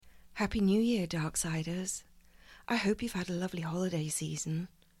Happy New Year, Darksiders. I hope you've had a lovely holiday season.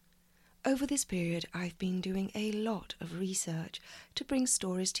 Over this period, I've been doing a lot of research to bring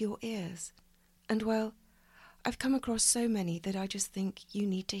stories to your ears. And well, I've come across so many that I just think you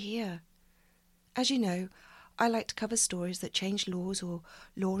need to hear. As you know, I like to cover stories that change laws or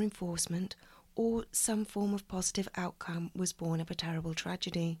law enforcement, or some form of positive outcome was born of a terrible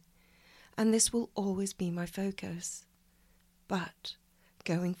tragedy. And this will always be my focus. But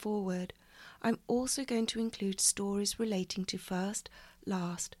going forward, I'm also going to include stories relating to first,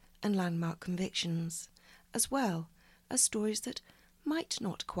 last, and landmark convictions, as well as stories that might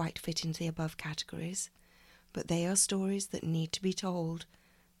not quite fit into the above categories, but they are stories that need to be told,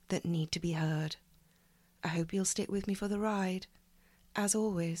 that need to be heard. I hope you'll stick with me for the ride. As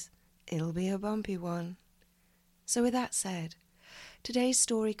always, it'll be a bumpy one. So with that said, today's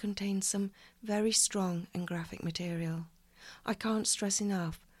story contains some very strong and graphic material. I can't stress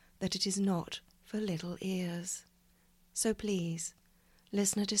enough that it is not for little ears. So please,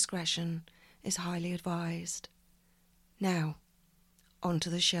 listener discretion is highly advised. Now, on to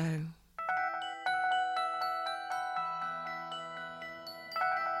the show.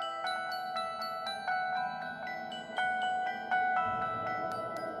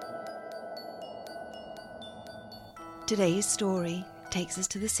 Today's story takes us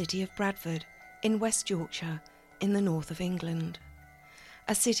to the city of Bradford in West Yorkshire in the north of England,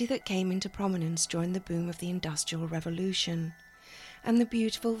 a city that came into prominence during the boom of the Industrial Revolution, and the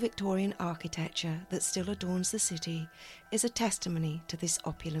beautiful Victorian architecture that still adorns the city is a testimony to this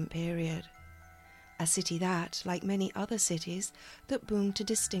opulent period. A city that, like many other cities that boomed to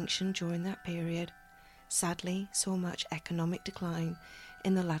distinction during that period, sadly saw much economic decline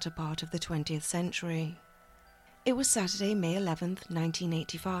in the latter part of the 20th century. It was Saturday, May 11th,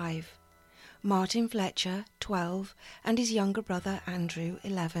 1985. Martin Fletcher, 12, and his younger brother Andrew,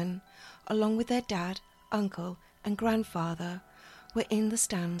 11, along with their dad, uncle and grandfather, were in the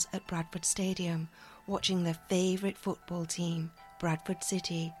stands at Bradford Stadium watching their favourite football team, Bradford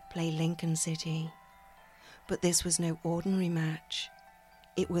City, play Lincoln City. But this was no ordinary match.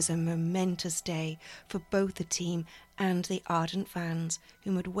 It was a momentous day for both the team and the ardent fans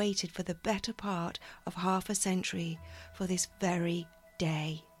whom had waited for the better part of half a century for this very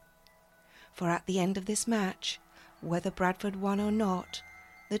day. For at the end of this match, whether Bradford won or not,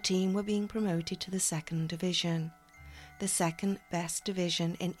 the team were being promoted to the second division, the second best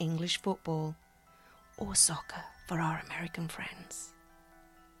division in English football, or soccer for our American friends.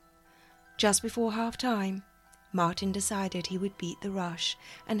 Just before half-time, Martin decided he would beat the rush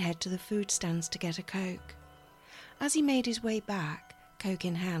and head to the food stands to get a Coke. As he made his way back, Coke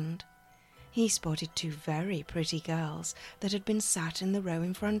in hand, he spotted two very pretty girls that had been sat in the row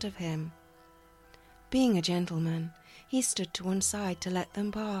in front of him. Being a gentleman, he stood to one side to let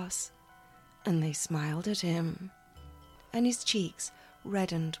them pass, and they smiled at him, and his cheeks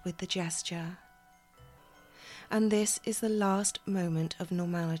reddened with the gesture. And this is the last moment of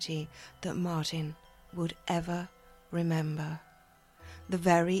normality that Martin would ever remember. The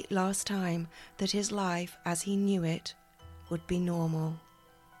very last time that his life as he knew it would be normal.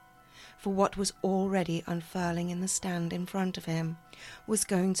 For what was already unfurling in the stand in front of him was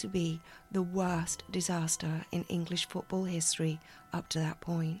going to be the worst disaster in English football history up to that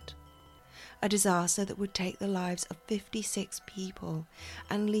point. A disaster that would take the lives of 56 people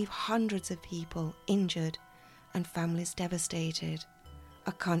and leave hundreds of people injured and families devastated,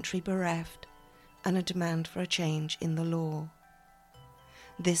 a country bereft, and a demand for a change in the law.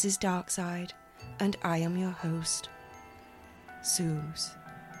 This is Darkside, and I am your host, Suze.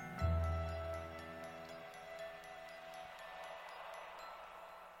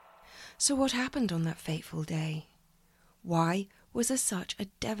 So what happened on that fateful day? Why was there such a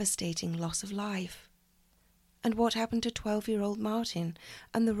devastating loss of life? And what happened to 12-year-old Martin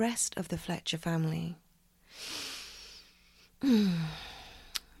and the rest of the Fletcher family?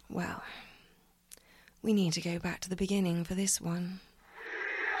 Well, we need to go back to the beginning for this one.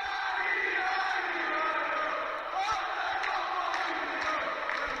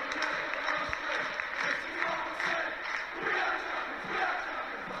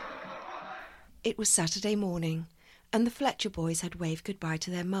 It was Saturday morning, and the Fletcher boys had waved goodbye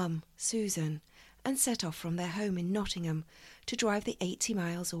to their mum, Susan, and set off from their home in Nottingham to drive the 80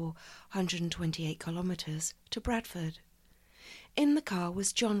 miles or 128 kilometres to Bradford. In the car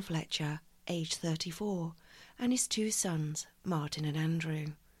was John Fletcher, aged 34, and his two sons, Martin and Andrew.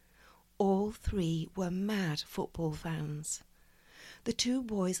 All three were mad football fans. The two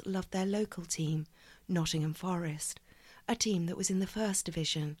boys loved their local team, Nottingham Forest, a team that was in the first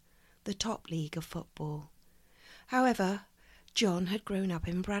division, the top league of football. However, John had grown up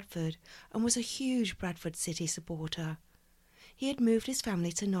in Bradford and was a huge Bradford City supporter. He had moved his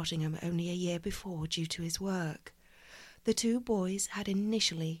family to Nottingham only a year before due to his work. The two boys had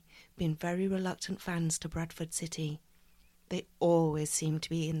initially been very reluctant fans to Bradford City. They always seemed to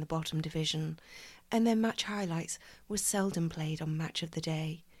be in the bottom division, and their match highlights were seldom played on Match of the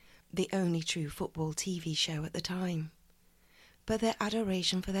Day, the only true football TV show at the time. But their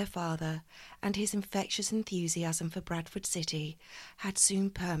adoration for their father and his infectious enthusiasm for Bradford City had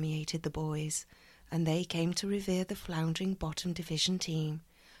soon permeated the boys, and they came to revere the floundering bottom division team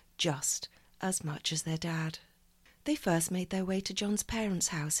just as much as their dad. They first made their way to John's parents'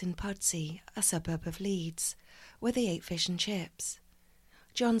 house in Pudsey, a suburb of Leeds, where they ate fish and chips.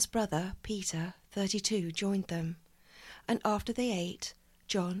 John's brother, Peter, 32, joined them, and after they ate,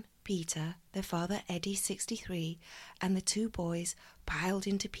 John, Peter, their father Eddie, 63, and the two boys piled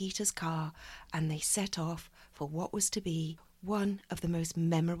into Peter's car, and they set off for what was to be one of the most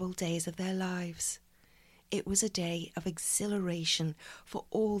memorable days of their lives. It was a day of exhilaration for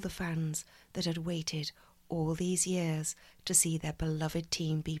all the fans that had waited all these years to see their beloved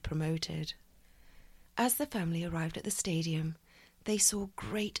team be promoted. As the family arrived at the stadium, they saw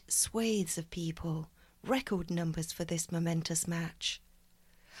great swathes of people, record numbers for this momentous match.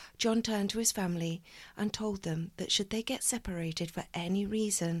 John turned to his family and told them that should they get separated for any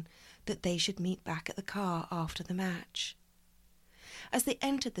reason, that they should meet back at the car after the match. As they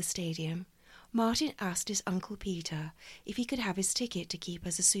entered the stadium, Martin asked his Uncle Peter if he could have his ticket to keep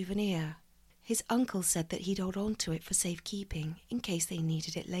as a souvenir. His uncle said that he'd hold on to it for safekeeping in case they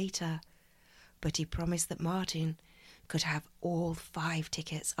needed it later, but he promised that Martin could have all 5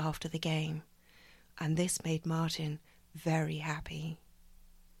 tickets after the game, and this made Martin very happy.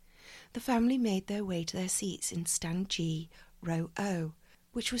 The family made their way to their seats in Stand G, Row O,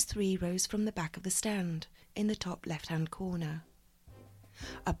 which was 3 rows from the back of the stand, in the top left-hand corner.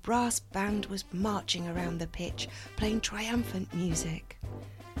 A brass band was marching around the pitch, playing triumphant music,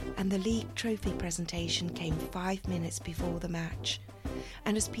 and the league trophy presentation came 5 minutes before the match,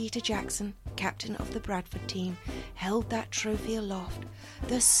 and as Peter Jackson, captain of the Bradford team, held that trophy aloft,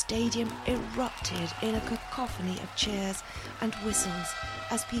 the stadium erupted in a cacophony of cheers and whistles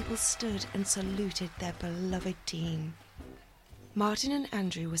as people stood and saluted their beloved team. Martin and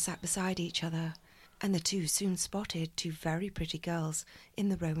Andrew were sat beside each other, and the two soon spotted 2 very pretty girls in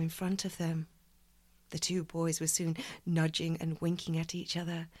the row in front of them. The 2 boys were soon nudging and winking at each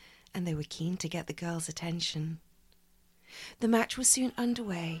other, and they were keen to get the girls' attention. The match was soon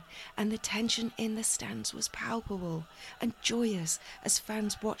underway, and the tension in the stands was palpable and joyous as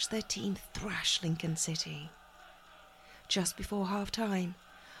fans watched their team thrash Lincoln City. Just before half-time,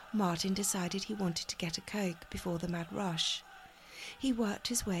 Martin decided he wanted to get a Coke before the mad rush. He worked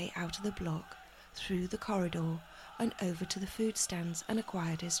his way out of the block, through the corridor, and over to the food stands and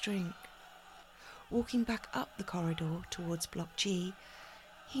acquired his drink. Walking back up the corridor towards Block G,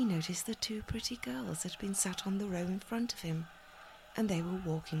 he noticed the 2 pretty girls had been sat on the row in front of him, and they were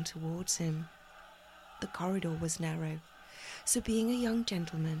walking towards him. The corridor was narrow, so being a young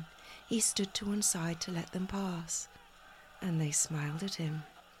gentleman, he stood to one side to let them pass, and they smiled at him,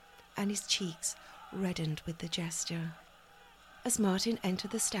 and his cheeks reddened with the gesture. As Martin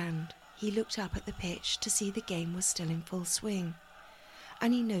entered the stand, he looked up at the pitch to see the game was still in full swing,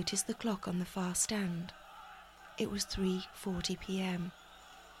 and he noticed the clock on the far stand. It was 3:40 p.m.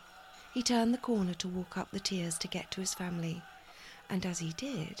 He turned the corner to walk up the tiers to get to his family, and as he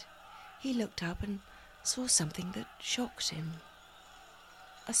did, he looked up and saw something that shocked him.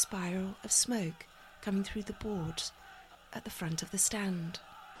 A spiral of smoke coming through the boards at the front of the stand.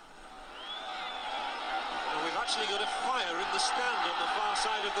 Well, we've actually got a fire in the stand on the far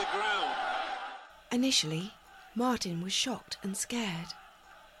side of the ground. Initially, Martin was shocked and scared,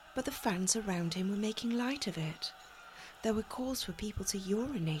 but the fans around him were making light of it. There were calls for people to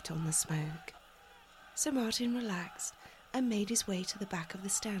urinate on the smoke. So Martin relaxed and made his way to the back of the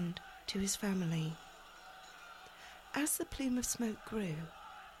stand to his family. As the plume of smoke grew,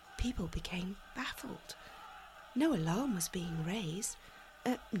 people became baffled. No alarm was being raised.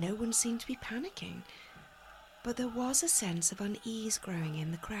 No one seemed to be panicking. But there was a sense of unease growing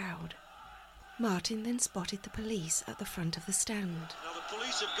in the crowd. Martin then spotted the police at the front of the stand. Now the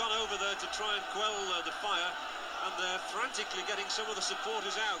police have gone over there to try and quell the fire, and they're frantically getting some of the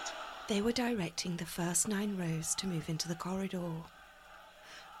supporters out. They were directing the first 9 rows to move into the corridor.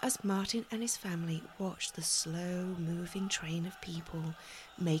 As Martin and his family watched the slow-moving train of people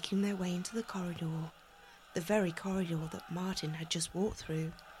making their way into the corridor, the very corridor that Martin had just walked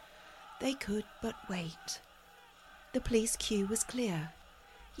through, they could but wait. The police queue was clear.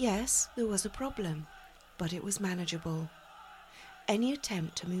 Yes, there was a problem, but it was manageable. Any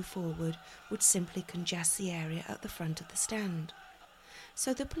attempt to move forward would simply congest the area at the front of the stand.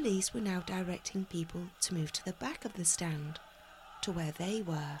 So the police were now directing people to move to the back of the stand, to where they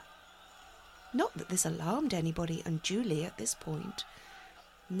were. Not that this alarmed anybody unduly at this point.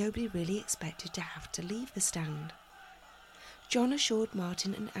 Nobody really expected to have to leave the stand. John assured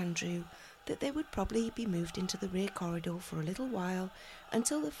Martin and Andrew that they would probably be moved into the rear corridor for a little while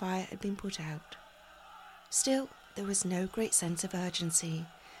until the fire had been put out. Still, there was no great sense of urgency,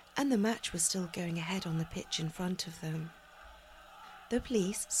 and the match was still going ahead on the pitch in front of them. The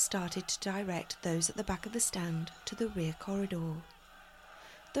police started to direct those at the back of the stand to the rear corridor.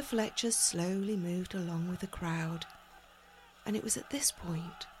 The Fletchers slowly moved along with the crowd, and it was at this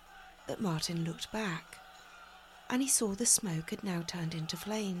point that Martin looked back, and he saw the smoke had now turned into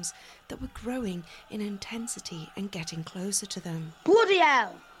flames that were growing in intensity and getting closer to them. Bloody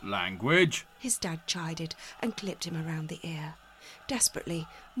hell! Language! His dad chided and clipped him around the ear. Desperately,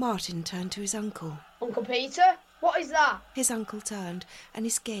 Martin turned to his uncle. Uncle Peter, what is that? His uncle turned, and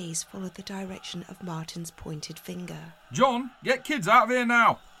his gaze followed the direction of Martin's pointed finger. John, get kids out of here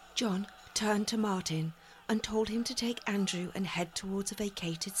now! John turned to Martin and told him to take Andrew and head towards a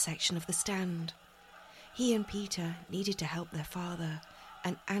vacated section of the stand. He and Peter needed to help their father,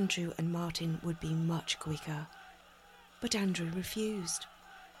 and Andrew and Martin would be much quicker. But Andrew refused.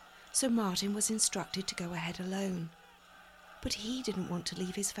 So Martin was instructed to go ahead alone. But he didn't want to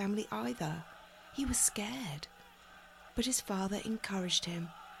leave his family either. He was scared. But his father encouraged him,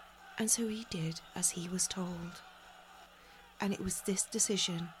 and so he did as he was told. And it was this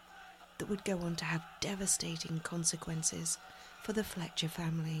decision that would go on to have devastating consequences for the Fletcher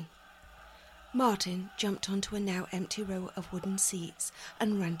family. Martin jumped onto a now empty row of wooden seats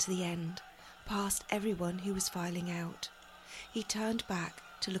and ran to the end, past everyone who was filing out. He turned back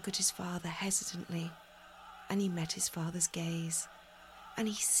to look at his father hesitantly, and he met his father's gaze, and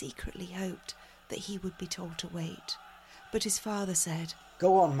he secretly hoped that he would be told to wait. But his father said,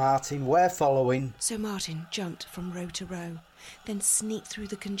 "Go on, Martin, we're following." So Martin jumped from row to row, then sneaked through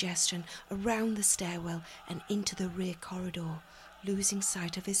the congestion, around the stairwell and into the rear corridor, losing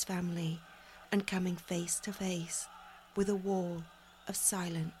sight of his family and coming face to face with a wall of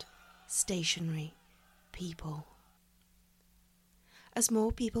silent, stationary people. As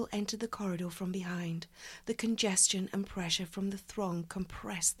more people entered the corridor from behind, the congestion and pressure from the throng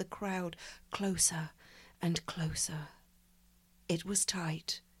compressed the crowd closer and closer. It was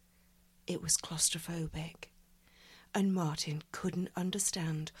tight. It was claustrophobic. And Martin couldn't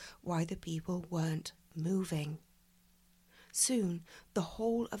understand why the people weren't moving. Soon, the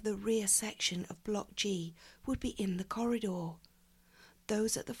whole of the rear section of Block G would be in the corridor.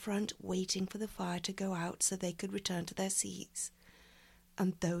 Those at the front waiting for the fire to go out so they could return to their seats,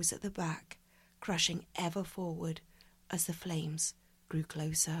 and those at the back crushing ever forward as the flames grew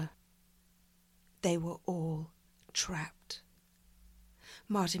closer. They were all trapped.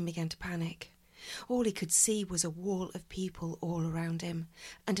 Martin began to panic. All he could see was a wall of people all around him,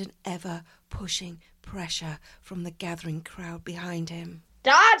 and an ever-pushing pressure from the gathering crowd behind him.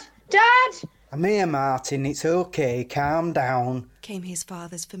 Dad! Dad! "I'm here, Martin, it's okay, calm down," came his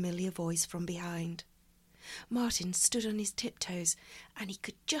father's familiar voice from behind. Martin stood on his tiptoes, and he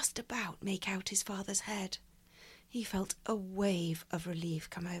could just about make out his father's head. He felt a wave of relief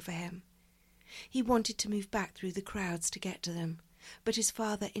come over him. He wanted to move back through the crowds to get to them, but his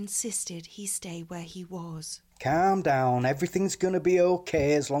father insisted he stay where he was. "Calm down, everything's going to be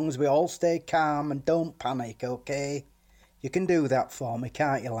okay as long as we all stay calm and don't panic, okay? You can do that for me,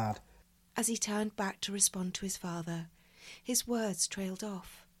 can't you, lad?" As he turned back to respond to his father, his words trailed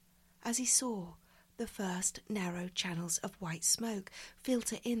off, as he saw the first narrow channels of white smoke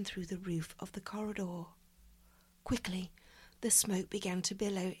filter in through the roof of the corridor. Quickly, the smoke began to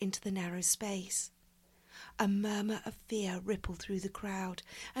billow into the narrow space. A murmur of fear rippled through the crowd,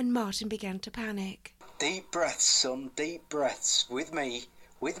 and Martin began to panic. "Deep breaths, son, deep breaths. With me.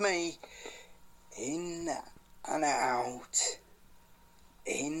 In and out.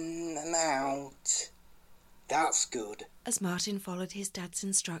 In and out. That's good." As Martin followed his dad's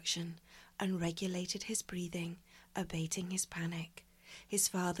instruction and regulated his breathing, abating his panic, his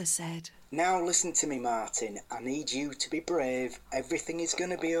father said, "Now listen to me, Martin. I need you to be brave. Everything is going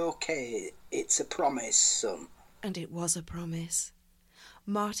to be okay. It's a promise, son." And it was a promise.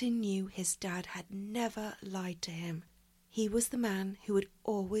 Martin knew his dad had never lied to him. He was the man who had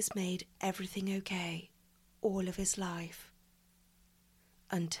always made everything okay, all of his life.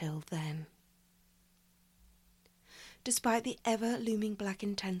 Until then. Despite the ever-looming black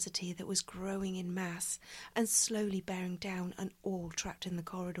intensity that was growing in mass and slowly bearing down on all trapped in the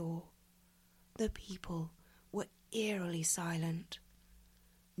corridor, the people were eerily silent.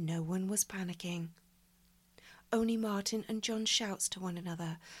 No one was panicking. Only Martin and John's shouts to one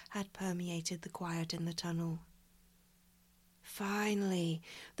another had permeated the quiet in the tunnel. Finally,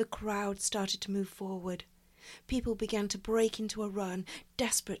 the crowd started to move forward. People began to break into a run,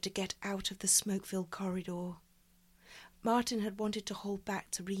 desperate to get out of the smoke-filled corridor. Martin had wanted to hold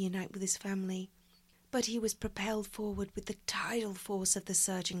back to reunite with his family, but he was propelled forward with the tidal force of the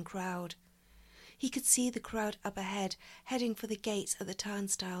surging crowd. He could see the crowd up ahead, heading for the gates at the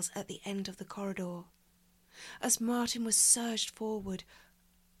turnstiles at the end of the corridor. As Martin was surged forward,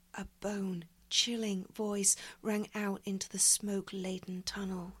 a bone-chilling voice rang out into the smoke-laden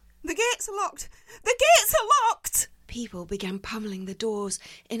tunnel. "The gates are locked! The gates are locked!" People began pummeling the doors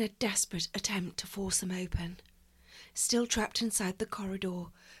in a desperate attempt to force them open. Still trapped inside the corridor,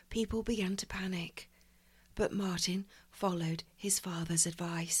 people began to panic. But Martin followed his father's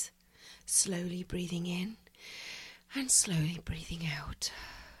advice, slowly breathing in and slowly breathing out,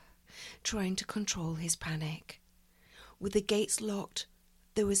 trying to control his panic. With the gates locked,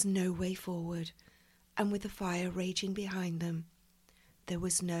 there was no way forward, and with the fire raging behind them, there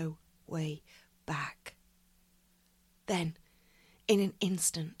was no way back. Then, in an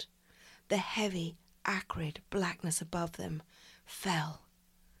instant, the heavy, acrid blackness above them fell.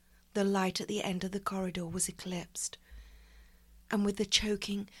 The light at the end of the corridor was eclipsed, and with the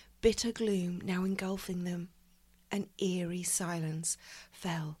choking, bitter gloom now engulfing them, an eerie silence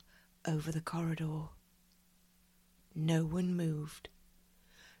fell over the corridor. No one moved.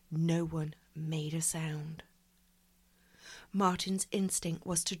 No one made a sound. Martin's instinct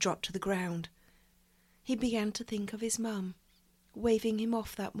was to drop to the ground. He began to think of his mum, waving him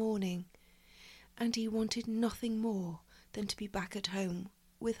off that morning, and he wanted nothing more than to be back at home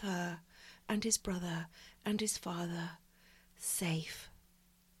with her and his brother and his father, safe.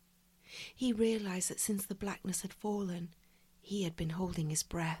 He realised that since the blackness had fallen, he had been holding his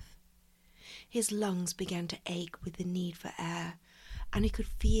breath. His lungs began to ache with the need for air, and he could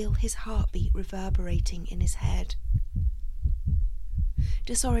feel his heartbeat reverberating in his head.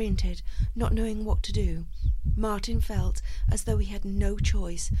 Disoriented, not knowing what to do, Martin felt as though he had no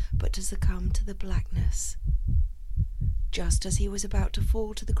choice but to succumb to the blackness. Just as he was about to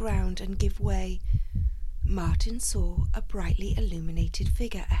fall to the ground and give way, Martin saw a brightly illuminated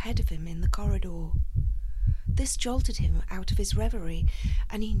figure ahead of him in the corridor. This jolted him out of his reverie,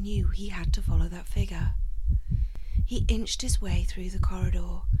 and he knew he had to follow that figure. He inched his way through the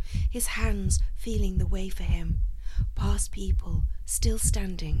corridor, his hands feeling the way for him, past people still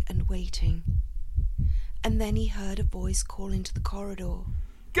standing and waiting. And then he heard a voice call into the corridor.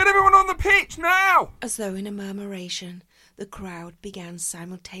 "Get everyone on the pitch now!" As though in a murmuration, the crowd began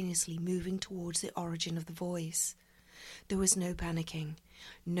simultaneously moving towards the origin of the voice. There was no panicking,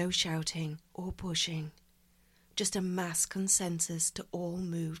 no shouting or pushing, just a mass consensus to all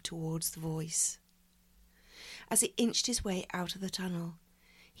move towards the voice. As he inched his way out of the tunnel,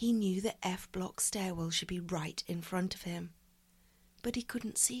 he knew the F-block stairwell should be right in front of him. But he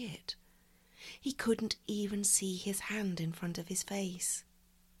couldn't see it. He couldn't even see his hand in front of his face.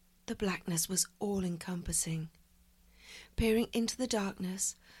 The blackness was all-encompassing. Peering into the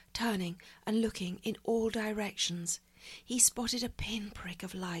darkness, turning and looking in all directions, he spotted a pinprick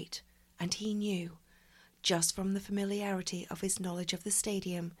of light, and he knew, just from the familiarity of his knowledge of the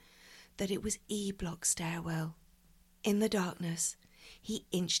stadium, that it was E-block stairwell. In the darkness, he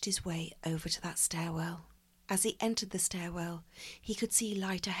inched his way over to that stairwell. As he entered the stairwell, he could see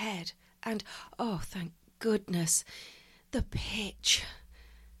light ahead, and, oh, thank goodness, the pitch.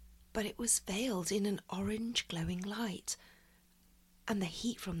 But it was veiled in an orange glowing light, and the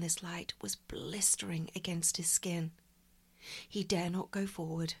heat from this light was blistering against his skin. He dare not go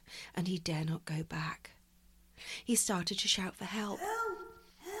forward, and he dare not go back. He started to shout for help. Help!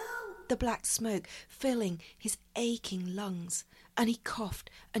 Help! The black smoke filling his aching lungs, and he coughed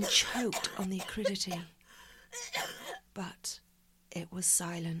and choked on the acridity. But it was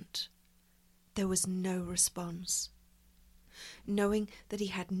silent. There was no response. Knowing that he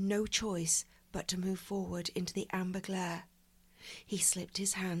had no choice but to move forward into the amber glare, he slipped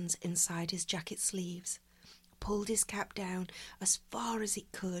his hands inside his jacket sleeves, pulled his cap down as far as he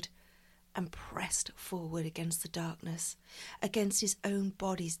could, and pressed forward against the darkness, against his own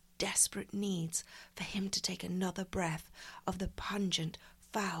body's desperate needs for him to take another breath of the pungent,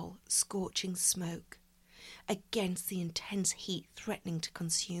 foul, scorching smoke, against the intense heat threatening to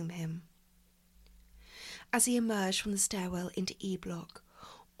consume him. As he emerged from the stairwell into E-block,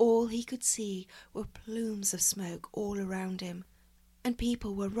 all he could see were plumes of smoke all around him, and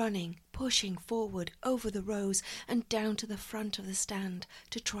people were running, pushing forward over the rows and down to the front of the stand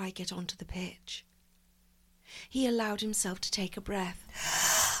to try get onto the pitch. He allowed himself to take a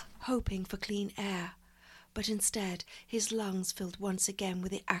breath, hoping for clean air, but instead his lungs filled once again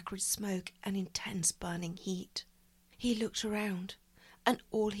with the acrid smoke and intense burning heat. He looked around, and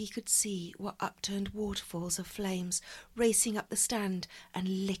all he could see were upturned waterfalls of flames racing up the stand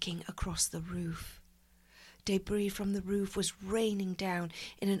and licking across the roof. Debris from the roof was raining down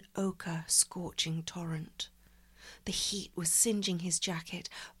in an ochre, scorching torrent. The heat was singeing his jacket,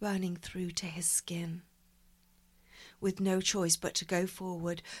 burning through to his skin. With no choice but to go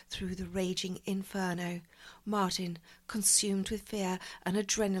forward through the raging inferno, Martin, consumed with fear and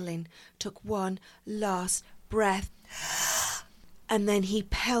adrenaline, took one last breath, and then he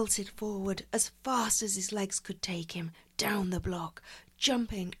pelted forward as fast as his legs could take him, down the block,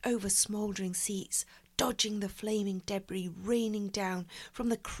 jumping over smouldering seats, dodging the flaming debris raining down from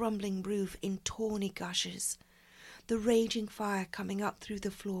the crumbling roof in tawny gushes. The raging fire coming up through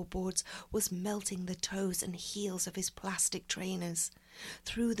the floorboards was melting the toes and heels of his plastic trainers,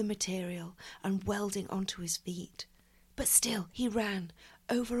 through the material and welding onto his feet. But still he ran,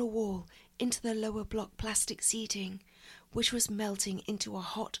 over a wall, into the lower block plastic seating, which was melting into a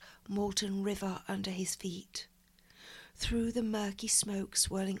hot, molten river under his feet. Through the murky smoke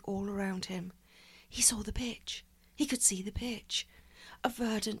swirling all around him, he saw the pitch. He could see the pitch, a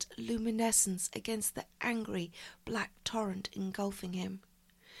verdant luminescence against the angry black torrent engulfing him.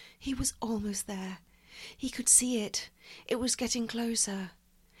 He was almost there. He could see it. It was getting closer.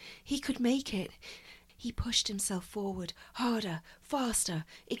 He could make it. He pushed himself forward, harder, faster,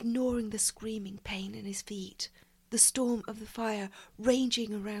 ignoring the screaming pain in his feet, the storm of the fire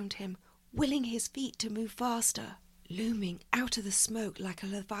raging around him, willing his feet to move faster. Looming out of the smoke like a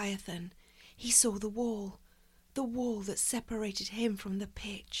leviathan, he saw the wall that separated him from the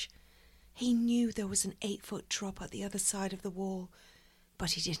pitch. He knew there was an 8-foot drop at the other side of the wall,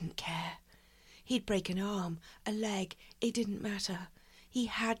 but he didn't care. He'd break an arm, a leg, it didn't matter. He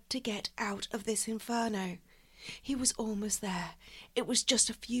had to get out of this inferno. He was almost there. It was just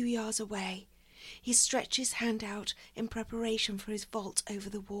a few yards away. He stretched his hand out in preparation for his vault over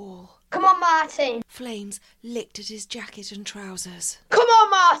the wall. Come on, Martin. Flames licked at his jacket and trousers. Come on,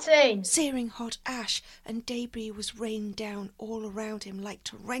 Martin. Searing hot ash and debris was raining down all around him like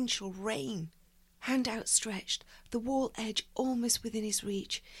torrential rain. Hand outstretched, the wall edge almost within his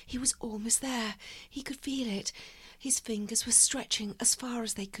reach. He was almost there. He could feel it. His fingers were stretching as far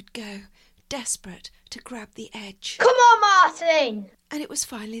as they could go, desperate to grab the edge. Come on, Martin. And it was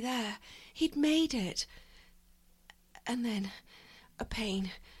finally there. He'd made it. And then a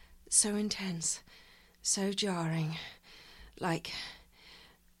pain so intense, so jarring, like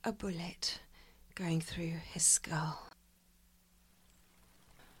a bullet going through his skull.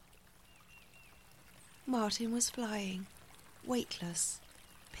 Martin was flying, weightless,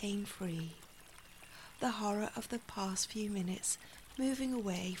 pain-free. The horror of the past few minutes moving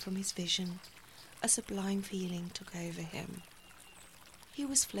away from his vision, a sublime feeling took over him. He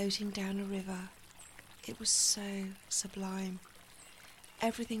was floating down a river. It was so sublime.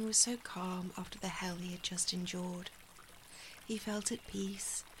 Everything was so calm after the hell he had just endured. He felt at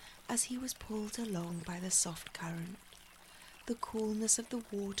peace as he was pulled along by the soft current, the coolness of the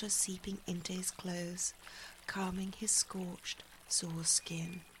water seeping into his clothes, calming his scorched, sore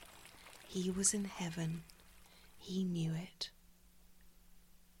skin. He was in heaven. He knew it.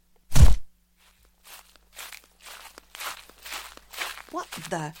 What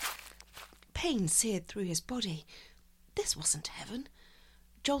the? Pain seared through his body. This wasn't heaven.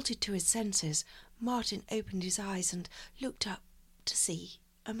 Jolted to his senses, Martin opened his eyes and looked up to see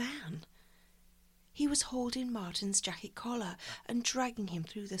a man. He was holding Martin's jacket collar and dragging him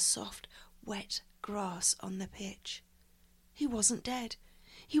through the soft, wet grass on the pitch. He wasn't dead.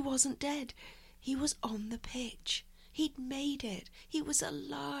 He wasn't dead. He was on the pitch. He'd made it. He was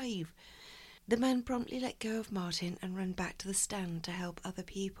alive. The man promptly let go of Martin and ran back to the stand to help other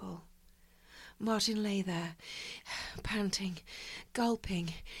people. Martin lay there, panting,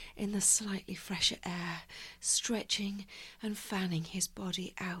 gulping in the slightly fresher air, stretching and fanning his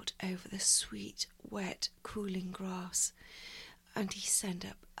body out over the sweet, wet, cooling grass, and he sent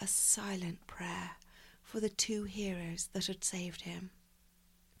up a silent prayer for the two heroes that had saved him.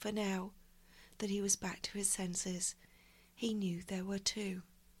 For now that he was back to his senses, he knew there were two.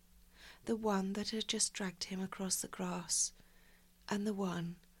 The one that had just dragged him across the grass, and the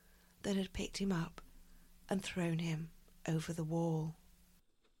one that had picked him up and thrown him over the wall.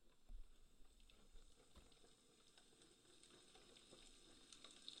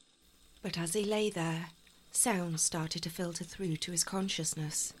 But as he lay there, sounds started to filter through to his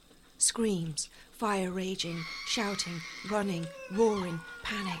consciousness. Screams, fire raging, shouting, running, roaring,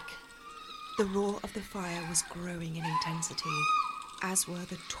 panic. The roar of the fire was growing in intensity, as were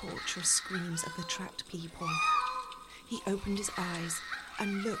the torturous screams of the trapped people. He opened his eyes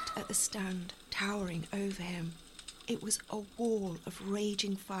and looked at the stand towering over him. It was a wall of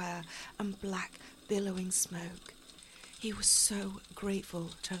raging fire and black, billowing smoke. He was so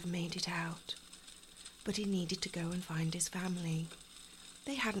grateful to have made it out. But he needed to go and find his family.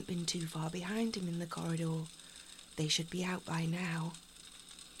 They hadn't been too far behind him in the corridor. They should be out by now.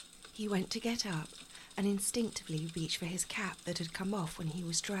 He went to get up and instinctively reached for his cap that had come off when he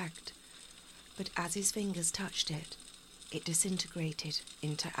was dragged. But as his fingers touched it, it disintegrated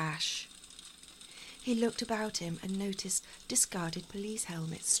into ash. He looked about him and noticed discarded police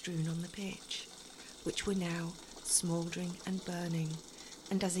helmets strewn on the pitch, which were now smouldering and burning,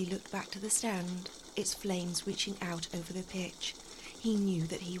 and as he looked back to the stand, its flames reaching out over the pitch, he knew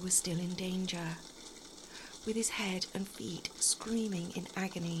that he was still in danger. With his head and feet screaming in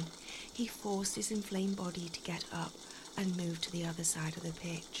agony, he forced his inflamed body to get up and move to the other side of the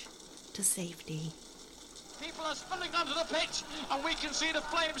pitch, to safety. People are spilling onto the pitch, and we can see the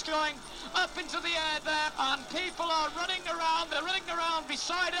flames going up into the air there, and people are running around. They're running around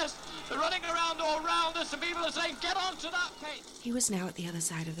beside us. They're running around all around us, and people are saying, "Get onto that pitch." He was now at the other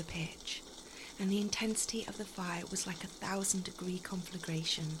side of the pitch, and the intensity of the fire was like a 1,000-degree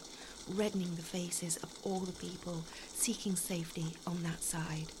conflagration, reddening the faces of all the people seeking safety on that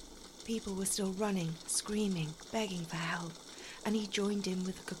side. People were still running, screaming, begging for help, and he joined in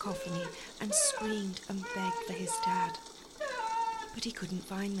with the cacophony and screamed and begged for his dad. But he couldn't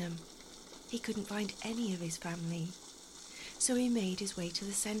find them. He couldn't find any of his family. So he made his way to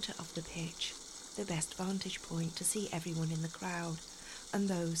the centre of the pitch, the best vantage point to see everyone in the crowd, and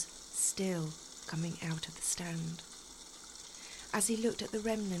those still coming out of the stand. As he looked at the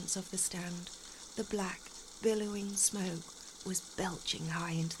remnants of the stand, the black, billowing smoke was belching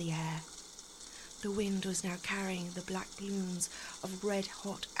high into the air. The wind was now carrying the black plumes of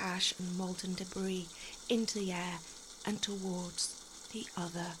red-hot ash and molten debris into the air and towards the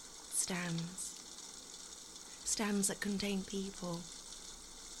other stands. Stands that contained people.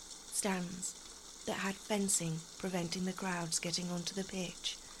 Stands that had fencing preventing the crowds getting onto the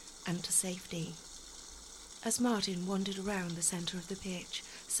pitch and to safety. As Martin wandered around the centre of the pitch,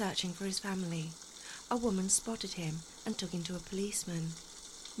 searching for his family, a woman spotted him and took him to a policeman.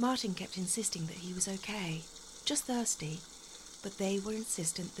 Martin kept insisting that he was okay, just thirsty, but they were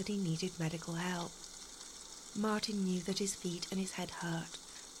insistent that he needed medical help. Martin knew that his feet and his head hurt,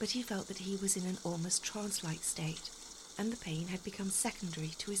 but he felt that he was in an almost trance-like state, and the pain had become secondary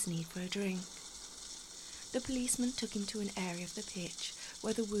to his need for a drink. The policeman took him to an area of the pitch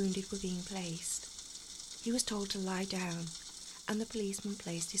where the wounded were being placed. He was told to lie down, and the policeman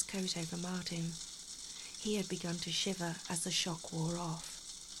placed his coat over Martin. He had begun to shiver as the shock wore off.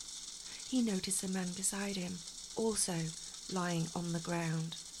 He noticed the man beside him, also lying on the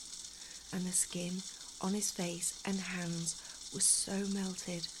ground, and the skin on his face and hands was so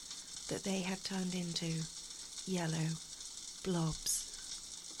melted that they had turned into yellow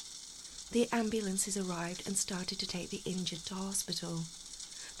blobs. The ambulances arrived and started to take the injured to hospital.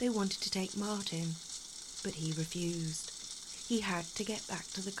 They wanted to take Martin, but he refused. He had to get back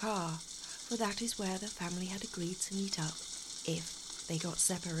to the car, for that is where the family had agreed to meet up if they got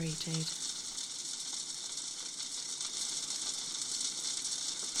separated.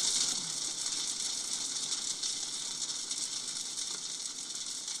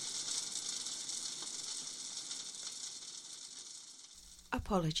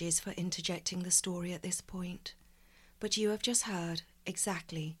 Apologies for interjecting the story at this point, but you have just heard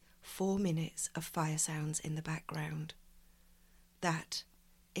exactly 4 minutes of fire sounds in the background. That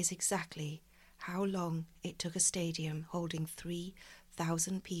is exactly how long it took a stadium holding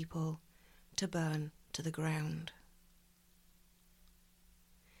 3,000 people to burn to the ground.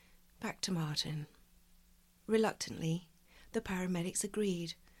 Back to Martin. Reluctantly, the paramedics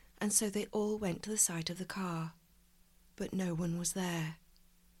agreed, and so they all went to the site of the car. But no one was there.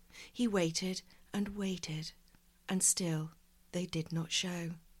 He waited and waited, and still they did not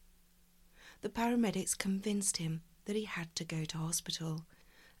show. The paramedics convinced him that he had to go to hospital,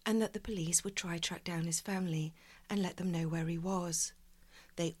 and that the police would try to track down his family and let them know where he was.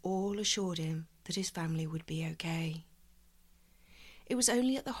 They all assured him that his family would be okay. It was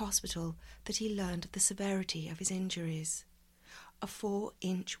only at the hospital that he learned of the severity of his injuries. A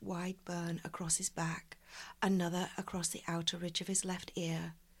 4-inch wide burn across his back, another across the outer ridge of his left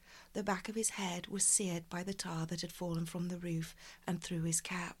ear. The back of his head was seared by the tar that had fallen from the roof and through his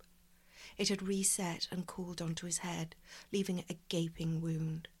cap. It had reset and cooled onto his head, leaving a gaping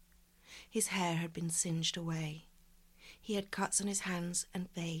wound. His hair had been singed away. He had cuts on his hands and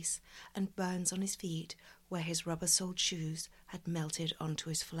face and burns on his feet where his rubber-soled shoes had melted onto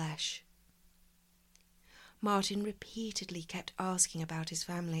his flesh. Martin repeatedly kept asking about his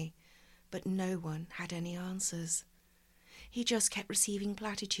family, but no one had any answers. He just kept receiving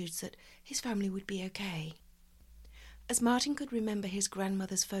platitudes that his family would be okay. As Martin could remember his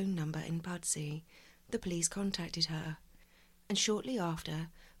grandmother's phone number in Pudsey, the police contacted her, and shortly after,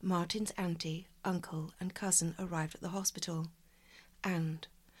 Martin's auntie, uncle and cousin arrived at the hospital, and,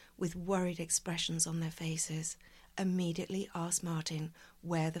 with worried expressions on their faces, immediately asked Martin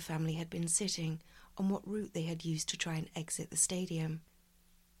where the family had been sitting, on what route they had used to try and exit the stadium.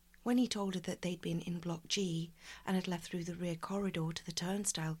 When he told her that they'd been in Block G and had left through the rear corridor to the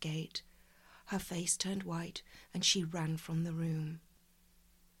turnstile gate, her face turned white and she ran from the room.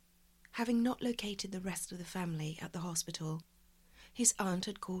 Having not located the rest of the family at the hospital, his aunt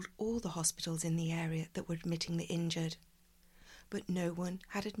had called all the hospitals in the area that were admitting the injured, but no one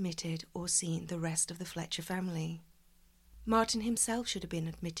had admitted or seen the rest of the Fletcher family. Martin himself should have been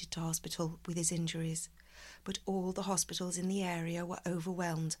admitted to hospital with his injuries, but all the hospitals in the area were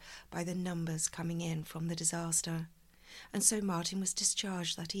overwhelmed by the numbers coming in from the disaster, and so Martin was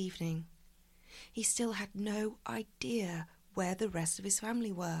discharged that evening. He still had no idea where the rest of his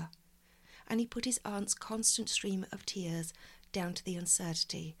family were, and he put his aunt's constant stream of tears down to the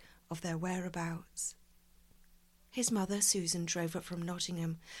uncertainty of their whereabouts. His mother, Susan, drove up from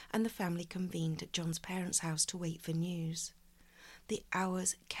Nottingham, and the family convened at John's parents' house to wait for news. The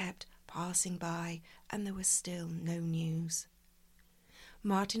hours kept passing by, and there was still no news.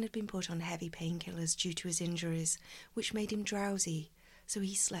 Martin had been put on heavy painkillers due to his injuries, which made him drowsy, so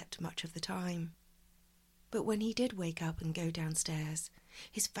he slept much of the time. But when he did wake up and go downstairs,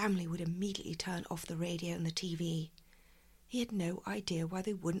 his family would immediately turn off the radio and the TV. He had no idea why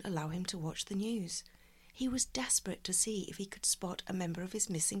they wouldn't allow him to watch the news. He was desperate to see if he could spot a member of his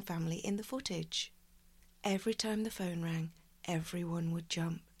missing family in the footage. Every time the phone rang, everyone would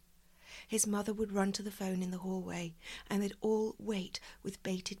jump. His mother would run to the phone in the hallway, and they'd all wait with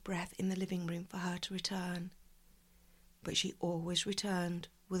bated breath in the living room for her to return. But she always returned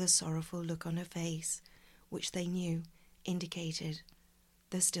with a sorrowful look on her face, which they knew indicated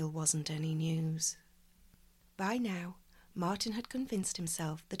there still wasn't any news. By now, Martin had convinced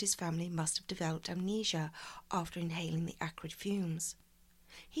himself that his family must have developed amnesia after inhaling the acrid fumes.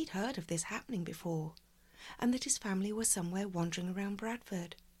 He'd heard of this happening before, and that his family was somewhere wandering around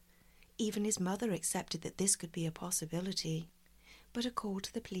Bradford. Even his mother accepted that this could be a possibility, but a call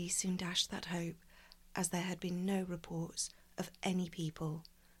to the police soon dashed that hope, as there had been no reports of any people,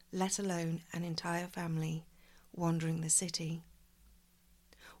 let alone an entire family, wandering the city.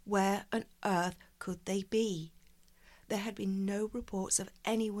 Where on earth could they be? There had been no reports of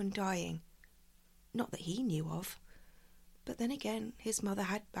anyone dying, not that he knew of. But then again, his mother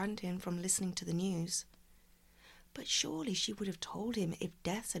had banned him from listening to the news. But surely she would have told him if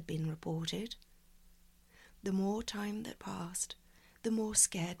deaths had been reported. The more time that passed, the more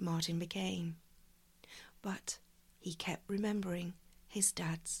scared Martin became. But he kept remembering his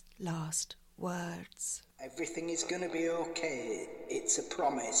dad's last words. Everything is going to be okay. It's a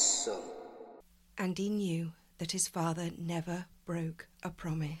promise, son. And he knew that his father never broke a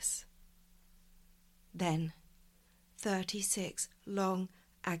promise. Then, 36 long,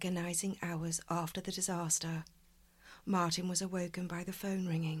 agonizing hours after the disaster, Martin was awoken by the phone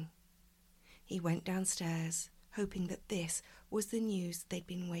ringing. He went downstairs, hoping that this was the news they'd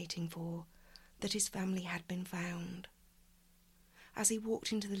been waiting for, that his family had been found. As he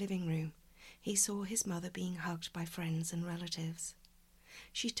walked into the living room, he saw his mother being hugged by friends and relatives.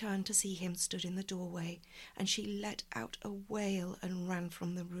 She turned to see him stood in the doorway, and she let out a wail and ran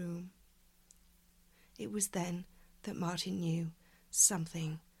from the room. It was then that Martin knew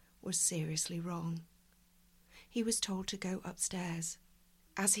something was seriously wrong. He was told to go upstairs.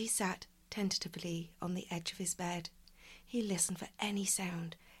 As he sat tentatively on the edge of his bed, he listened for any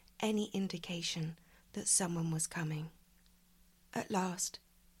sound, any indication that someone was coming. At last,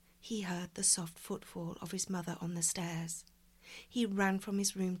 he heard the soft footfall of his mother on the stairs. He ran from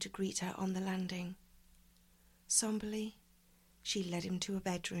his room to greet her on the landing. Somberly, she led him to a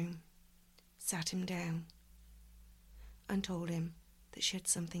bedroom, sat him down, and told him that she had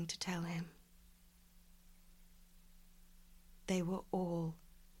something to tell him. They were all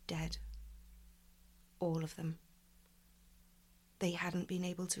dead. All of them. They hadn't been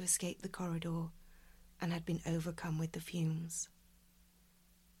able to escape the corridor and had been overcome with the fumes.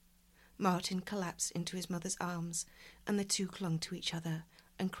 Martin collapsed into his mother's arms, and the two clung to each other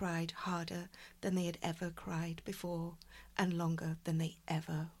and cried harder than they had ever cried before, and longer than they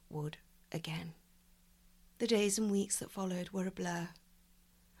ever would again. The days and weeks that followed were a blur.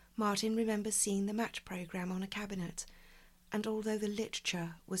 Martin remembers seeing the match programme on a cabinet, and although the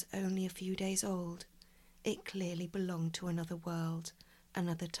literature was only a few days old, it clearly belonged to another world,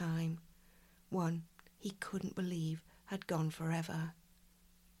 another time, one he couldn't believe had gone forever.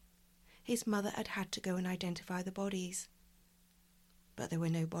 His mother had had to go and identify the bodies, but there were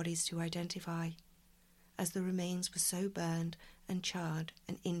no bodies to identify, as the remains were so burned and charred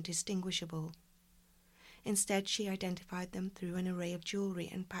and indistinguishable. Instead, she identified them through an array of jewellery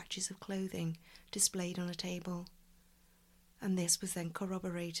and patches of clothing displayed on a table, and this was then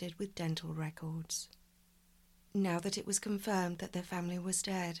corroborated with dental records. Now that it was confirmed that their family was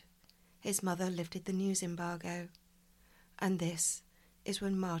dead, his mother lifted the news embargo, and this is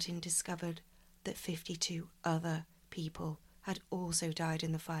when Martin discovered that 52 other people had also died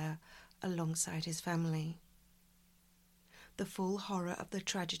in the fire alongside his family. The full horror of the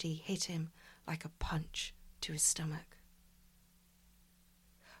tragedy hit him like a punch to his stomach.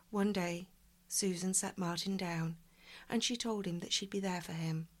 One day, Susan sat Martin down, and she told him that she'd be there for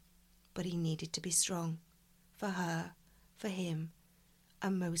him, but he needed to be strong, for her, for him,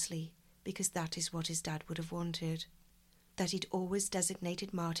 and mostly because that is what his dad would have wanted, that he'd always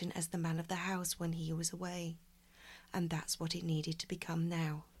designated Martin as the man of the house when he was away, and that's what it needed to become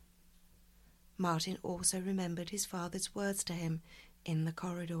now. Martin also remembered his father's words to him in the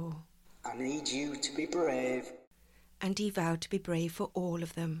corridor. I need you to be brave. And he vowed to be brave for all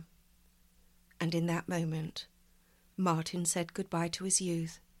of them. And in that moment, Martin said goodbye to his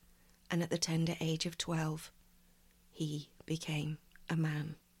youth, and at the tender age of 12, he became a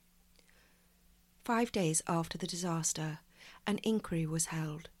man. 5 days after the disaster, an inquiry was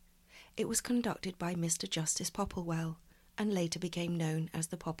held. It was conducted by Mr. Justice Popplewell, and later became known as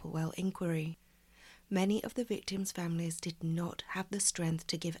the Popplewell Inquiry. Many of the victims' families did not have the strength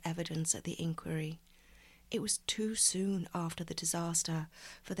to give evidence at the inquiry. It was too soon after the disaster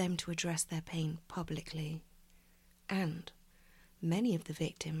for them to address their pain publicly. And many of the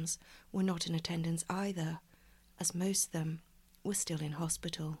victims were not in attendance either, as most of them were still in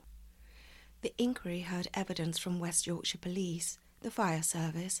hospital. The inquiry heard evidence from West Yorkshire Police, the Fire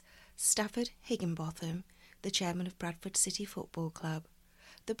Service, Stafford Higginbotham, the chairman of Bradford City Football Club,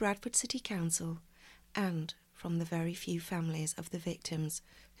 the Bradford City Council, and from the very few families of the victims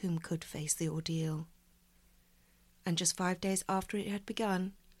whom could face the ordeal. And just 5 days after it had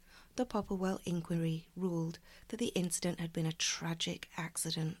begun, the Popplewell Inquiry ruled that the incident had been a tragic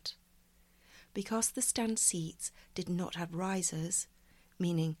accident. Because the stand seats did not have risers,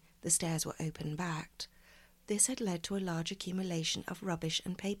 meaning the stairs were open-backed, this had led to a large accumulation of rubbish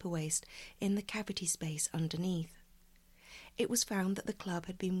and paper waste in the cavity space underneath. It was found that the club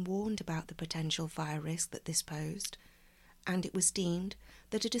had been warned about the potential fire risk that this posed, and it was deemed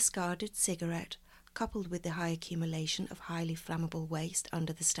that a discarded cigarette, coupled with the high accumulation of highly flammable waste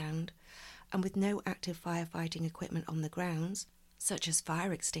under the stand, and with no active firefighting equipment on the grounds, such as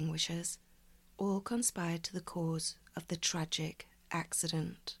fire extinguishers, all conspired to the cause of the tragic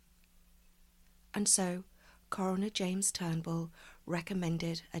accident. And so, Coroner James Turnbull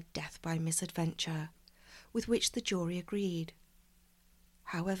recommended a death by misadventure, with which the jury agreed.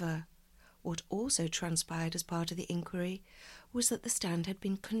 However, what also transpired as part of the inquiry was that the stand had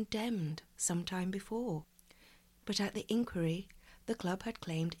been condemned some time before. But at the inquiry, the club had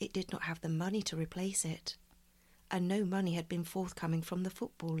claimed it did not have the money to replace it, and no money had been forthcoming from the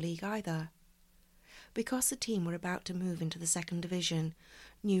Football League either. Because the team were about to move into the second division,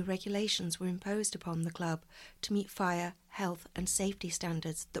 new regulations were imposed upon the club to meet fire, health and safety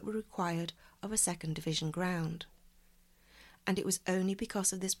standards that were required of a second division ground. And it was only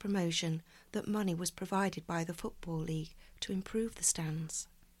because of this promotion that money was provided by the Football League to improve the stands.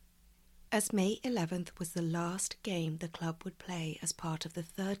 As May 11th was the last game the club would play as part of the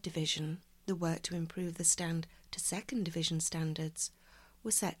third division, the work to improve the stand to second division standards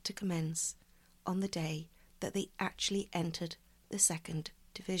was set to commence on the day that they actually entered the second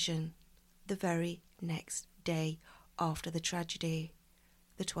division, the very next day after the tragedy,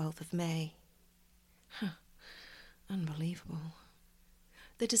 the 12th of May. Unbelievable.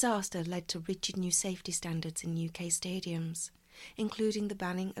 The disaster led to rigid new safety standards in UK stadiums, including the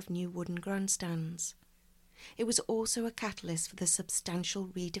banning of new wooden grandstands. It was also a catalyst for the substantial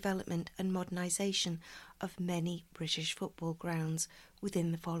redevelopment and modernisation of many British football grounds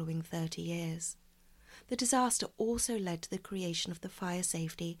within the following 30 years. The disaster also led to the creation of the Fire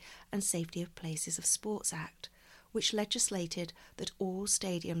Safety and Safety of Places of Sports Act, which legislated that all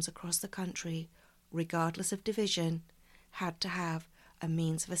stadiums across the country, regardless of division, had to have a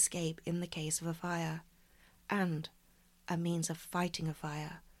means of escape in the case of a fire, and a means of fighting a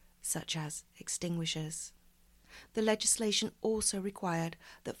fire, such as extinguishers. The legislation also required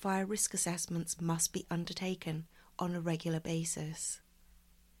that fire risk assessments must be undertaken on a regular basis.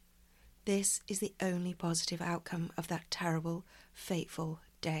 This is the only positive outcome of that terrible, fateful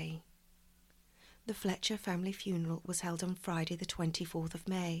day. The Fletcher family funeral was held on Friday the 24th of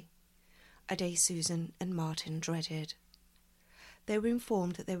May, a day Susan and Martin dreaded. They were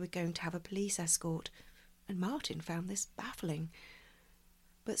informed that they were going to have a police escort, and Martin found this baffling,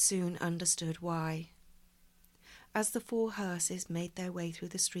 but soon understood why. As the four hearses made their way through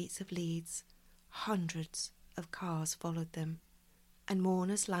the streets of Leeds, hundreds of cars followed them, and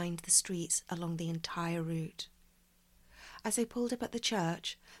mourners lined the streets along the entire route. As they pulled up at the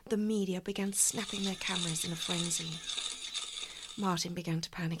church, the media began snapping their cameras in a frenzy. Martin began to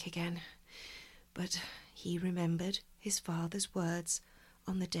panic again, but he remembered his father's words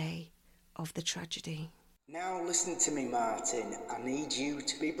on the day of the tragedy. Now listen to me, Martin. I need you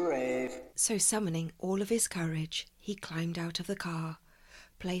to be brave. So summoning all of his courage, he climbed out of the car,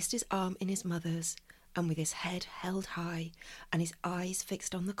 placed his arm in his mother's, and with his head held high and his eyes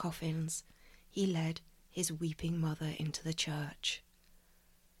fixed on the coffins, he led his weeping mother into the church.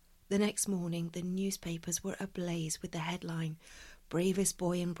 The next morning the newspapers were ablaze with the headline, "Bravest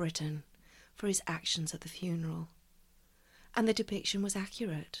Boy in Britain," for his actions at the funeral. And the depiction was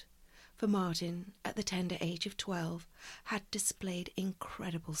accurate, for Martin, at the tender age of 12, had displayed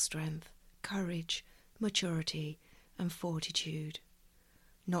incredible strength, courage, maturity, and fortitude,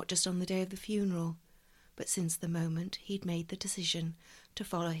 not just on the day of the funeral, but since the moment he'd made the decision to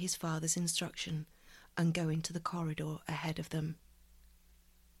follow his father's instruction and go into the corridor ahead of them.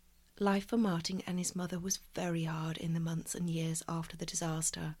 Life for Martin and his mother was very hard in the months and years after the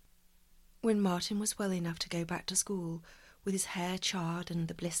disaster. When Martin was well enough to go back to school, with his hair charred and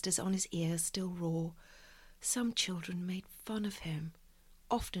the blisters on his ears still raw, some children made fun of him,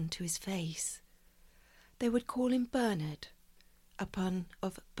 often to his face. They would call him Bernard, a pun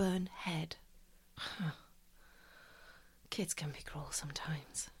of burn head. Kids can be cruel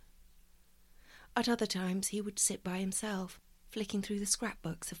sometimes. At other times he would sit by himself, flicking through the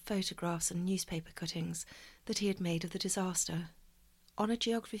scrapbooks of photographs and newspaper cuttings that he had made of the disaster. On a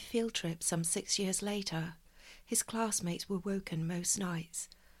geography field trip some 6 years later, his classmates were woken most nights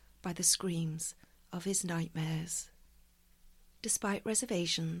by the screams of his nightmares. Despite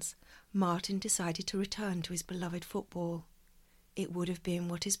reservations, Martin decided to return to his beloved football. It would have been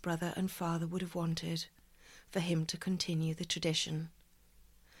what his brother and father would have wanted, for him to continue the tradition.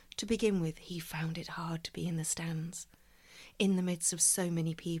 To begin with, he found it hard to be in the stands, in the midst of so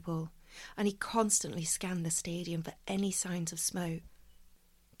many people, and he constantly scanned the stadium for any signs of smoke.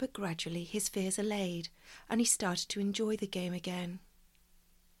 But gradually his fears allayed, and he started to enjoy the game again.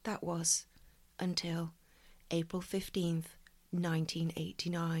 That was until April 15th,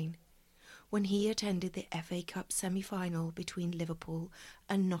 1989, when he attended the FA Cup semi-final between Liverpool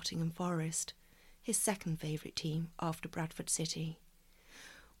and Nottingham Forest, his second favourite team after Bradford City,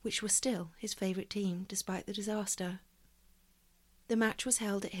 which was still his favourite team despite the disaster. The match was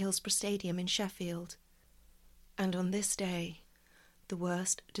held at Hillsborough Stadium in Sheffield, and on this day, the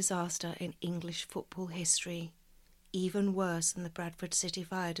worst disaster in English football history, even worse than the Bradford City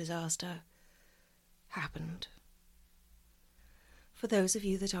fire disaster, happened. For those of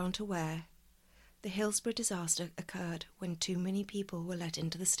you that aren't aware, the Hillsborough disaster occurred when too many people were let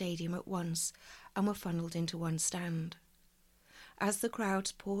into the stadium at once and were funneled into one stand. As the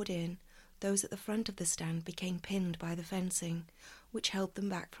crowds poured in, those at the front of the stand became pinned by the fencing, which held them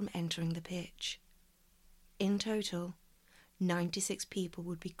back from entering the pitch. In total, 96 people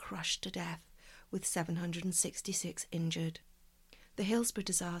would be crushed to death, with 766 injured. The Hillsborough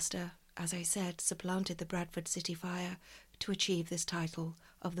disaster, as I said, supplanted the Bradford City fire to achieve this title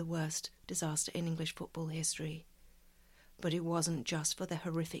of the worst disaster in English football history. But it wasn't just for the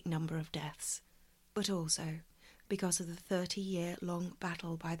horrific number of deaths, but also because of the 30-year-long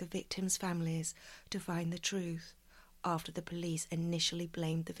battle by the victims' families to find the truth after the police initially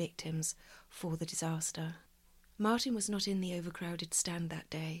blamed the victims for the disaster. Martin was not in the overcrowded stand that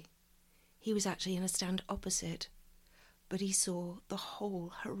day. He was actually in a stand opposite, but he saw the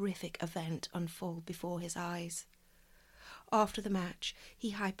whole horrific event unfold before his eyes. After the match,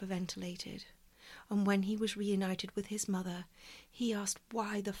 he hyperventilated, and when he was reunited with his mother, he asked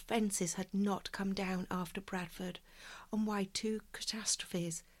why the fences had not come down after Bradford, and why 2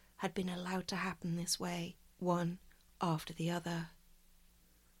 catastrophes had been allowed to happen this way, one after the other.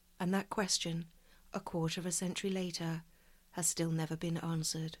 And that question, a quarter of a century later, has still never been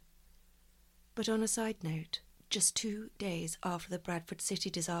answered. But on a side note, just 2 days after the Bradford City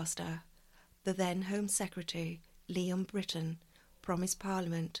disaster, the then Home Secretary, Liam Britton, promised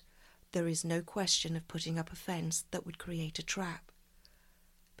Parliament There is no question of putting up a fence that would create a trap.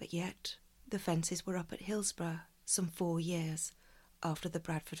 But yet, the fences were up at Hillsborough some 4 years after the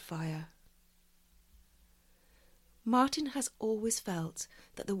Bradford fire. Martin has always felt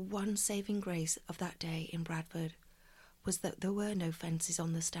that the one saving grace of that day in Bradford was that there were no fences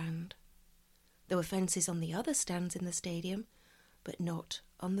on the stand. There were fences on the other stands in the stadium, but not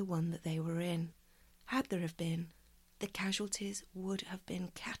on the one that they were in. Had there have been, the casualties would have been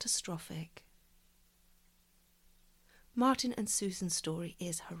catastrophic. Martin and Susan's story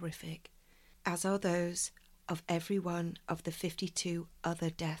is horrific, as are those of every one of the 52 other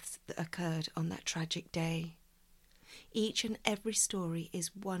deaths that occurred on that tragic day. Each and every story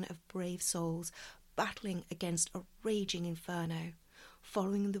is one of brave souls battling against a raging inferno,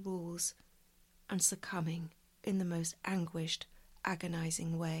 following the rules, and succumbing in the most anguished,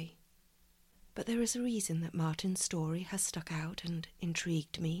 agonising way. But there is a reason that Martin's story has stuck out and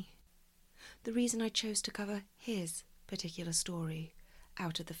intrigued me. The reason I chose to cover his particular story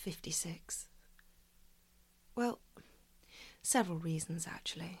out of the 56. Well, several reasons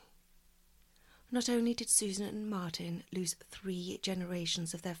actually. Not only did Susan and Martin lose 3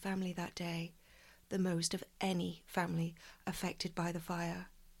 generations of their family that day, the most of any family affected by the fire,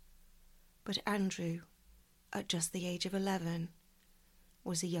 but Andrew, at just the age of 11,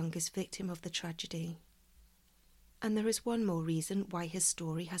 was the youngest victim of the tragedy. And there is one more reason why his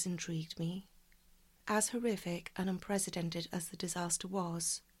story has intrigued me. As horrific and unprecedented as the disaster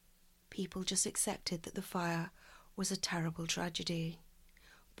was, people just accepted that the fire was a terrible tragedy,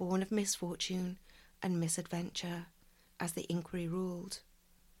 born of misfortune and misadventure, as the inquiry ruled.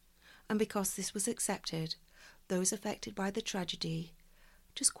 And because this was accepted, those affected by the tragedy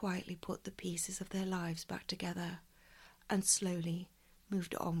just quietly put the pieces of their lives back together and slowly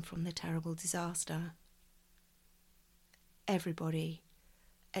moved on from the terrible disaster. Everybody,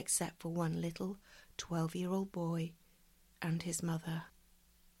 except for one little 12-year-old boy and his mother.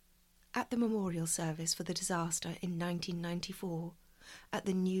 At the memorial service for the disaster in 1994, at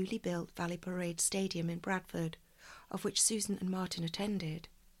the newly built Valley Parade Stadium in Bradford, of which Susan and Martin attended,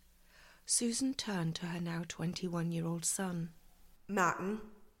 Susan turned to her now 21-year-old son. Martin,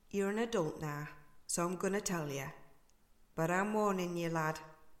 you're an adult now, so I'm going to tell you. But I'm warning you, lad,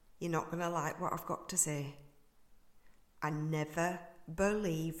 you're not going to like what I've got to say. I never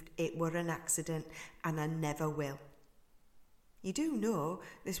believed it were an accident, and I never will. You do know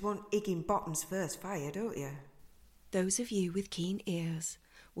this wasn't Higginbotham's first fire, don't you? Those of you with keen ears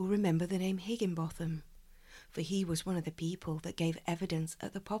will remember the name Higginbotham, for he was one of the people that gave evidence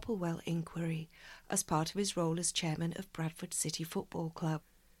at the Popplewell inquiry as part of his role as chairman of Bradford City Football Club.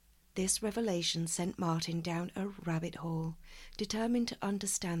 This revelation sent Martin down a rabbit hole, determined to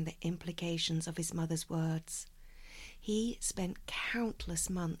understand the implications of his mother's words. He spent countless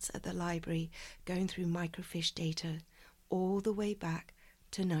months at the library going through microfiche data all the way back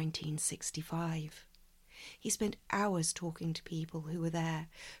to 1965. He spent hours talking to people who were there,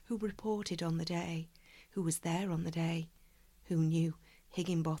 who reported on the day, who was there on the day, who knew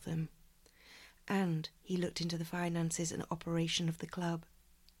Higginbotham. And he looked into the finances and operation of the club.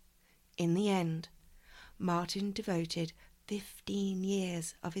 In the end, Martin devoted 15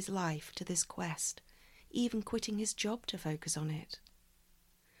 years of his life to this quest, even quitting his job to focus on it.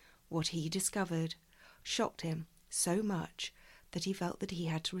 What he discovered shocked him so much that he felt that he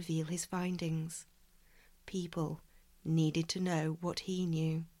had to reveal his findings. People needed to know what he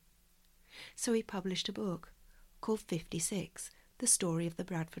knew. So he published a book called 56, The Story of the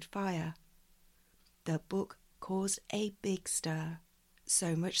Bradford Fire. The book caused a big stir,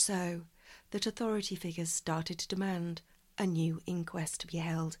 so much so that authority figures started to demand a new inquest to be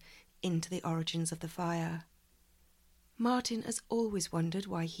held into the origins of the fire. Martin has always wondered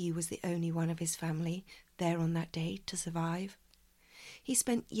why he was the only one of his family there on that day to survive. He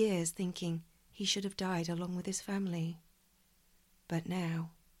spent years thinking he should have died along with his family. But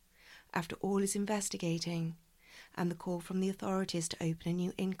now, after all his investigating and the call from the authorities to open a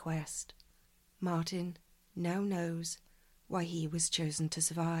new inquest, Martin now knows why he was chosen to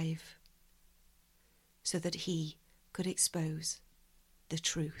survive, so that he could expose the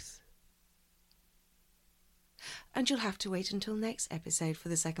truth. And you'll have to wait until next episode for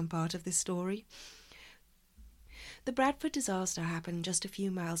the second part of this story. The Bradford disaster happened just a few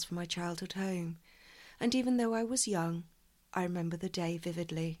miles from my childhood home, and even though I was young, I remember the day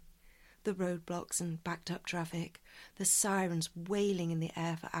vividly. The roadblocks and backed-up traffic, the sirens wailing in the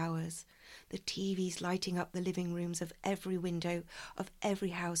air for hours, the TVs lighting up the living rooms of every window of every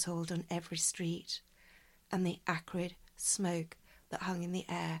household on every street, and the acrid smoke that hung in the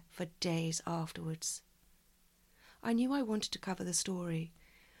air for days afterwards. I knew I wanted to cover the story,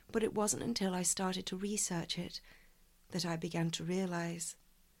 But it wasn't until I started to research it that I began to realise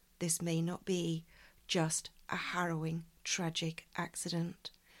this may not be just a harrowing, tragic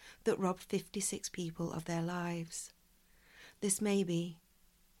accident that robbed 56 people of their lives. This maybe,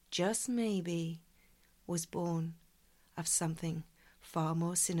 just maybe, was born of something far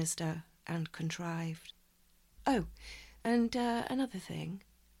more sinister and contrived. Oh, and another thing.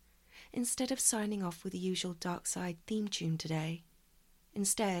 Instead of signing off with the usual Dark Side theme tune today,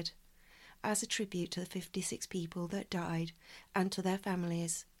 instead, as a tribute to the 56 people that died and to their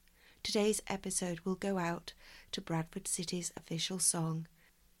families, today's episode will go out to Bradford City's official song.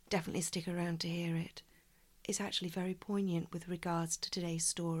 Definitely stick around to hear it. It's actually very poignant with regards to today's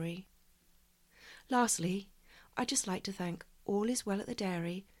story. Lastly, I'd just like to thank All Is Well at the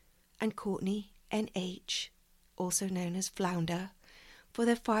Dairy and Courtney NH, also known as Flounder, for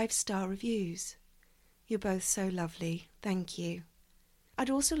their 5-star reviews. You're both so lovely, thank you. I'd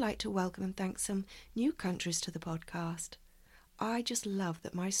also like to welcome and thank some new countries to the podcast. I just love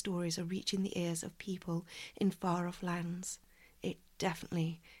that my stories are reaching the ears of people in far-off lands. It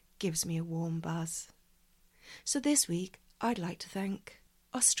definitely gives me a warm buzz. So this week, I'd like to thank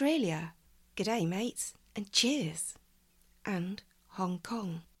Australia. G'day, mates, and cheers. And Hong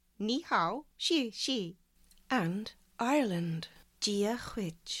Kong. Ni hao, shi. And Ireland. Gia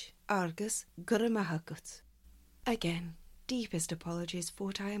chwich, Argus Guramahagut. Again, deepest apologies for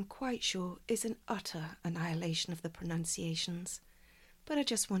what I am quite sure is an utter annihilation of the pronunciations, but I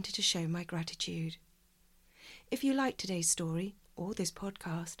just wanted to show my gratitude. If you like today's story, or this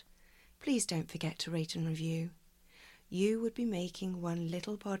podcast, please don't forget to rate and review. You would be making one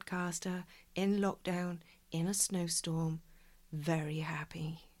little podcaster in lockdown, in a snowstorm, very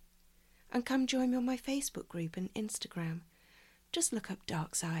happy. And come join me on my Facebook group and Instagram. Just look up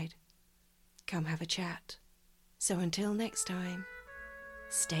Dark Side. Come have a chat. So until next time,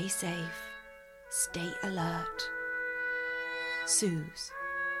 stay safe, stay alert. Suze,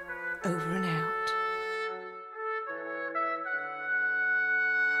 over and out.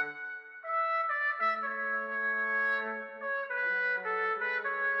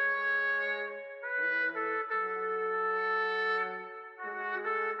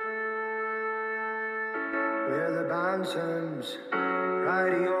 We're the Bantams,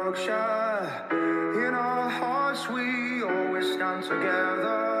 right Yorkshire. In our hearts we always stand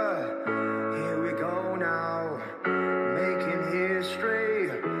together. Here we go now, making history.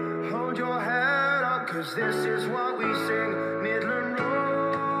 Hold your head up, 'cause this is what we sing. Midland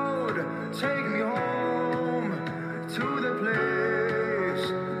Road, take me home to the place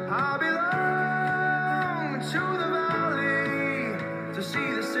I belong, to the valley, to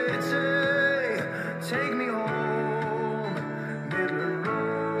see the city. Take me home, Midland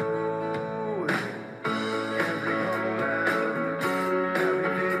Road. Every moment, every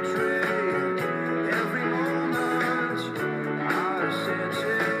victory, every moment, our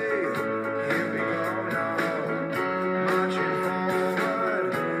city. Here we go now, marching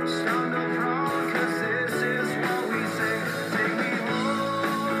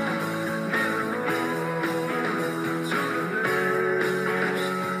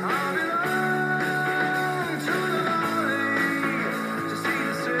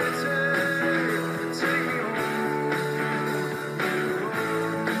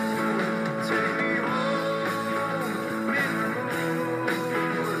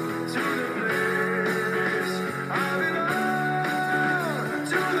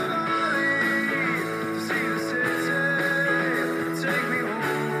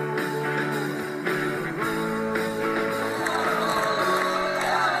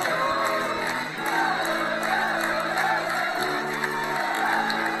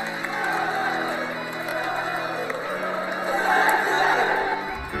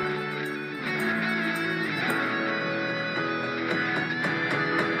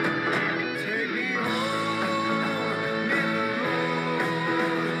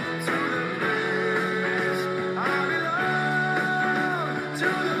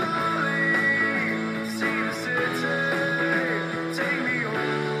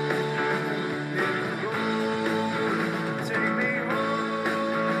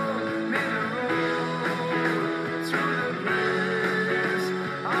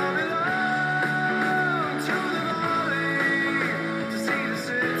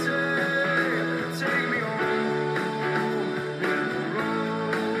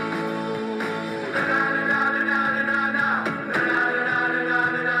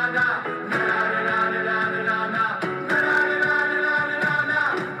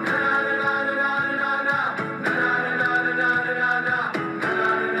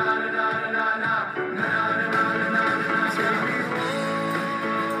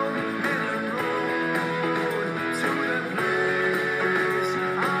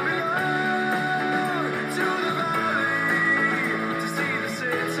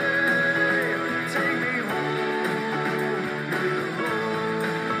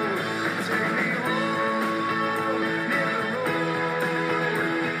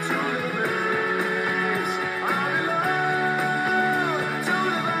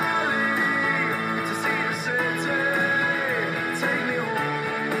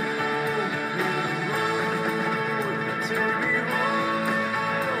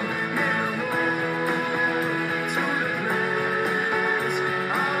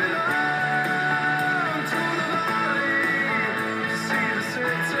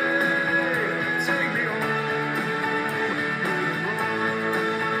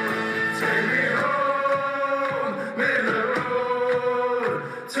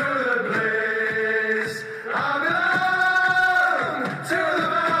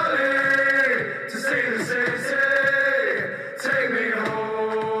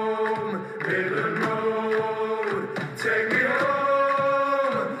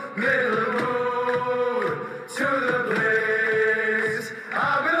Midland Road to the place I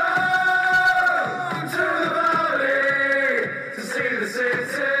belong, to the valley to see the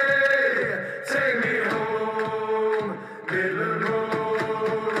city. Take me home, Midland Road.